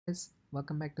Guys,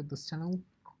 welcome back to this channel.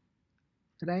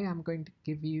 Today I'm going to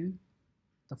give you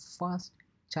the first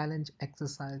challenge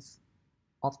exercise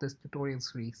of this tutorial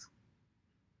series.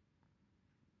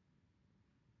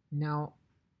 Now,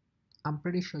 I'm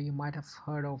pretty sure you might have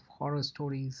heard of horror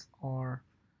stories or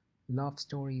love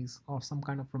stories or some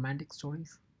kind of romantic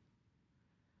stories,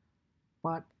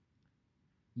 but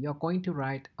you're going to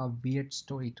write a weird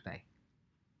story today.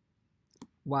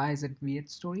 Why is it weird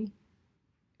story?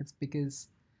 It's because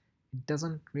it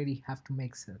doesn't really have to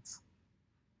make sense.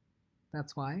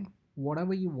 That's why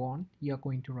whatever you want, you're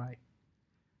going to write.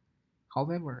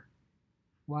 However,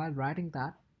 while writing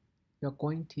that, you're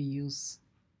going to use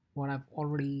what I've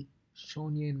already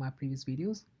shown you in my previous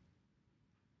videos,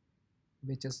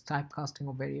 which is typecasting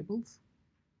of variables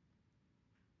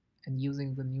and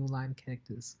using the new line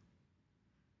characters.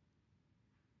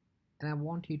 And I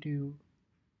want you to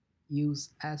use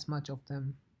as much of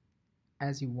them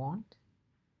as you want.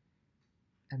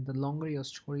 And the longer your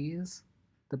story is,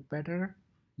 the better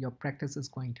your practice is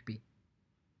going to be.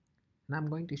 And I'm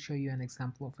going to show you an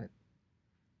example of it.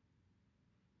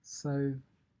 So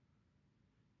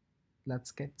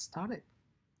let's get started.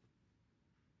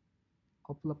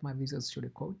 I'll pull up my Visual Studio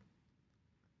Code.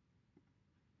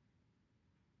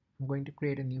 I'm going to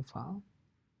create a new file.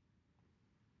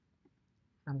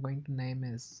 I'm going to name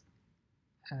it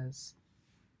as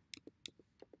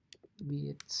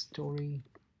weird story.py.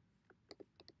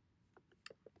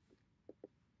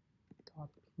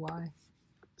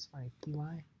 Sorry, py.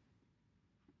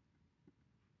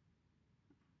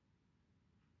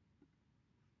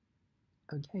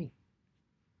 Okay,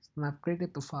 so now I've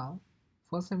created the file.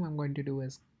 First thing I'm going to do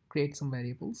is create some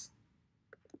variables.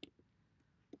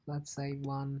 Let's say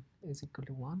 1 is equal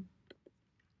to 1,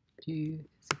 2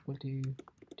 is equal to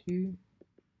 2,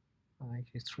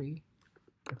 actually 3,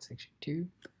 that's actually 2,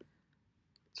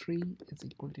 3 is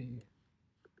equal to,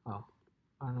 oh,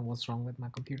 I don't know what's wrong with my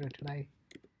computer today,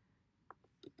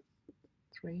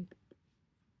 3.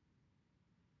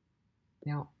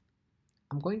 Now,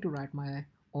 I'm going to write my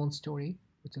own story,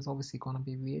 which is obviously gonna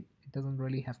be weird. It doesn't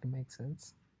really have to make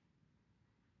sense.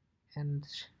 And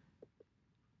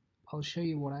I'll show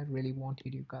you what I really want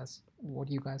you guys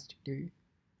to do.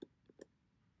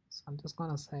 So I'm just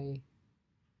gonna say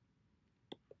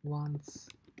once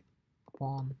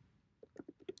upon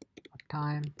a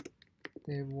time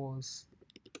there was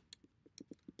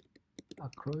a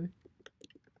crow.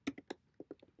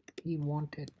 He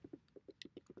wanted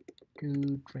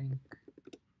to drink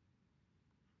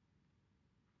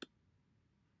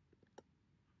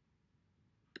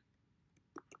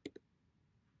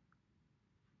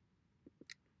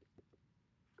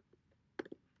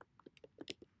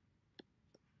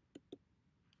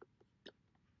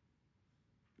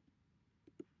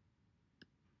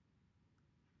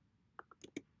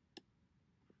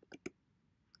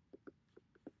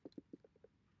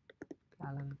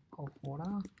gallon of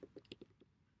water.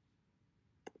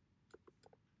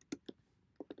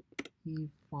 He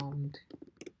found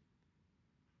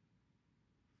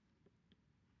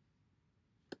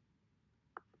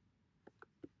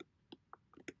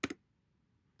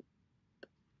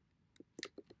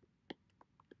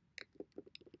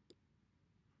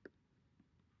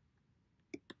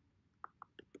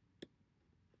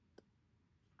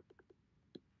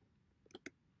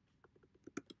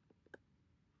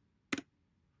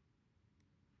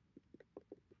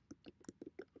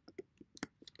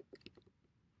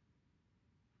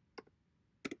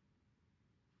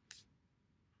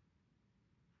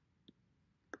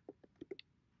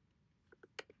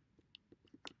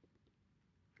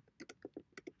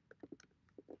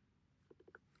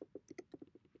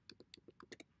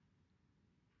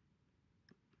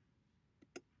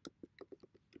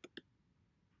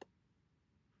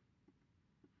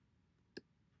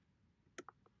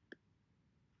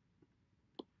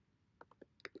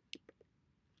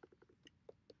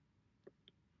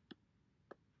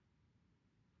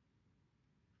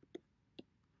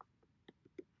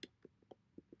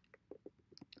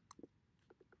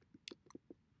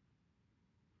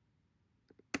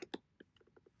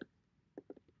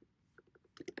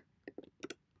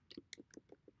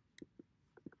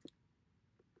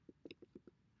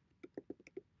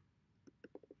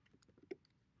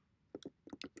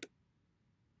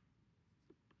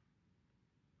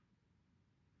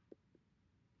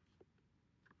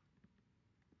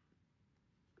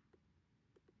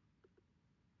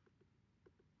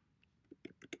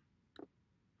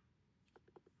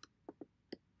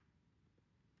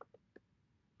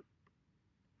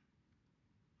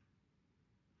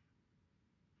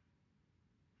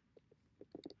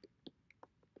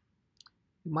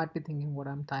You might be thinking what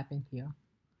I'm typing here.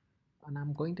 and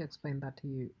I'm going to explain that to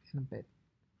you in a bit.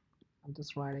 I'm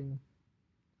just writing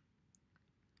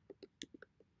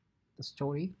the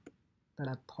story that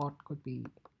I thought could be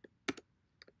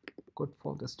good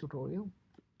for this tutorial.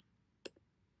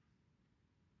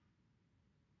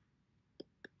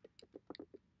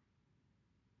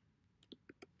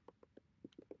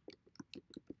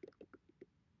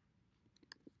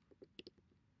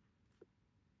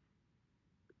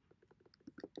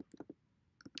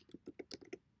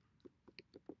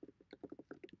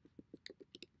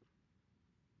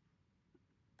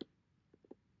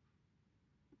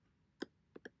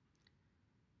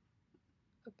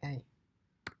 Okay,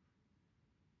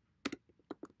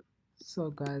 so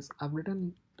guys, I've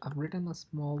written a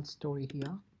small story here,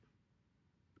 and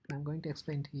I'm going to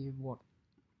explain to you what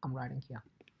I'm writing here.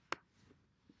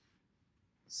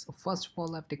 So first of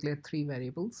all, I've declared three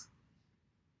variables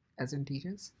as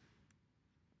integers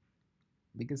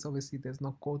because obviously there's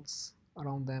no quotes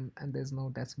around them and there's no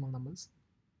decimal numbers.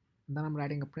 And then I'm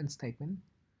writing a print statement.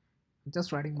 I'm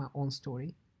just writing my own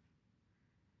story,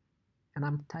 and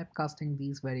I'm typecasting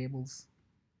these variables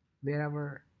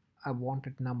wherever I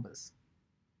wanted numbers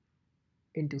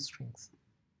into strings.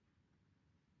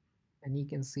 And you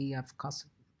can see I've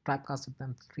typecasted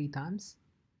them 3 times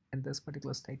in this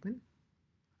particular statement.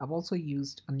 I've also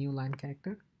used a new line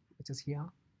character, which is here,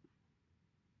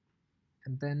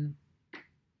 and then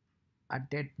I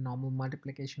did normal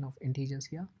multiplication of integers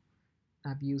here.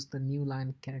 I've used the new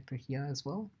line character here as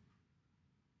well,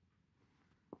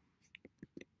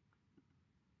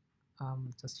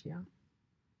 just here,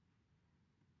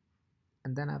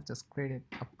 and then I've just created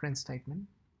a print statement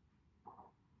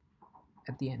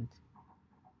at the end.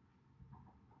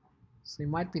 So you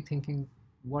might be thinking,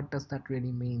 what does that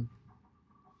really mean?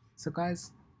 So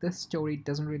guys, this story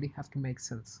doesn't really have to make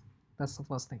sense. That's the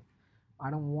first thing.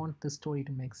 I don't want this story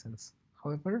to make sense.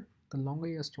 However, the longer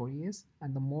your story is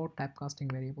and the more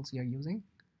typecasting variables you're using,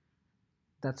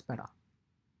 that's better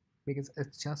because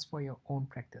it's just for your own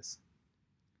practice.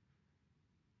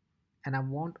 And I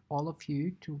want all of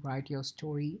you to write your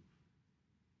story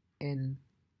in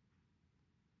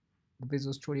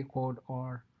Visual Studio Code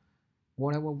or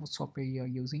whatever software you're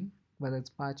using, whether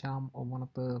it's PyCharm or one of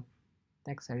the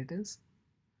text editors,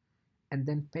 and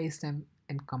then paste them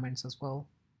in comments as well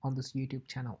on this YouTube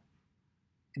channel,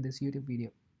 in this YouTube video.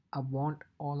 I want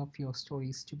all of your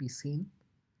stories to be seen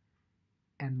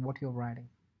and what you're writing.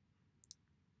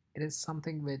 It is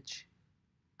something which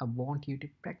I want you to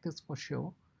practice for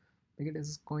sure because it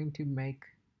is going to make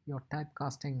your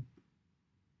typecasting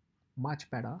much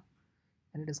better,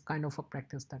 and it is kind of a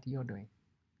practice that you're doing.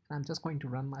 And I'm just going to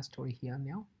run my story here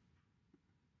now.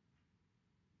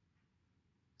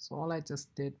 So all I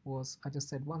just did was I just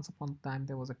said once upon a time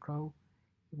there was a crow.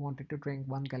 He wanted to drink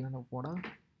 1 gallon of water.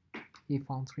 He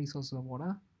found 3 sources of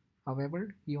water.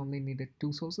 However, he only needed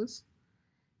 2 sources.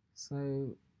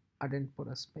 So I didn't put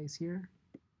a space here.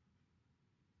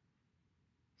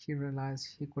 He realized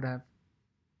he could have,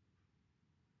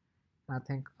 I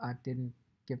think I didn't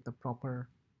give the proper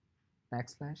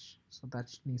backslash, so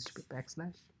that needs to be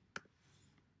backslash.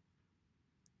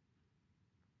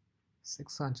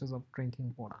 6 ounces of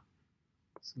drinking water.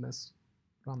 So let's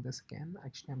run this again.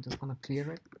 Actually, I'm just gonna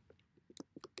clear it.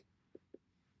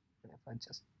 And if I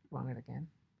just run it again.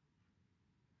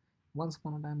 Once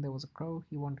upon a time there was a crow.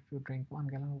 He wanted to drink 1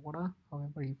 gallon of water.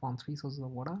 However, he found 3 sources of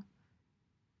water.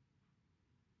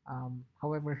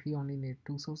 However, he only needed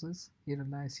 2 sources. He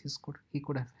realized he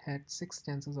could have had 6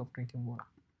 chances of drinking water.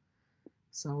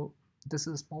 So this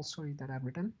is a small story that I've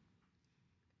written.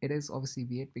 It is obviously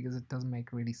weird because it doesn't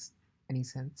make really any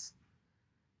sense.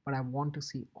 But I want to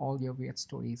see all your weird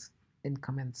stories in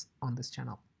comments on this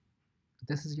channel.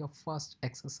 This is your first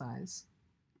exercise,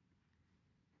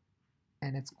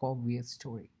 and it's called Weird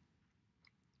Story.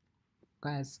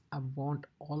 Guys, I want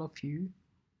all of you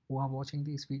who are watching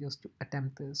these videos to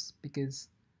attempt this because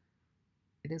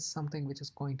it is something which is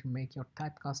going to make your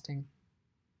typecasting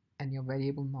and your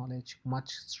variable knowledge much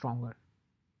stronger.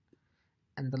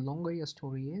 And the longer your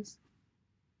story is,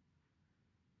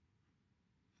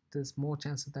 there's more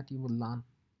chances that you will learn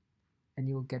and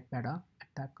you will get better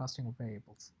at typecasting of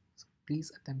variables. So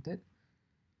please attempt it.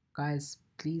 Guys,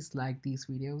 please like these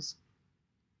videos.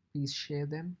 Please share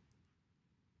them.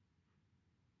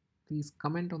 Please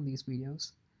comment on these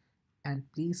videos. And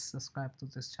please subscribe to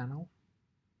this channel.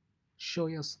 Show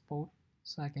your support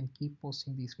so I can keep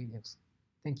posting these videos.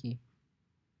 Thank you.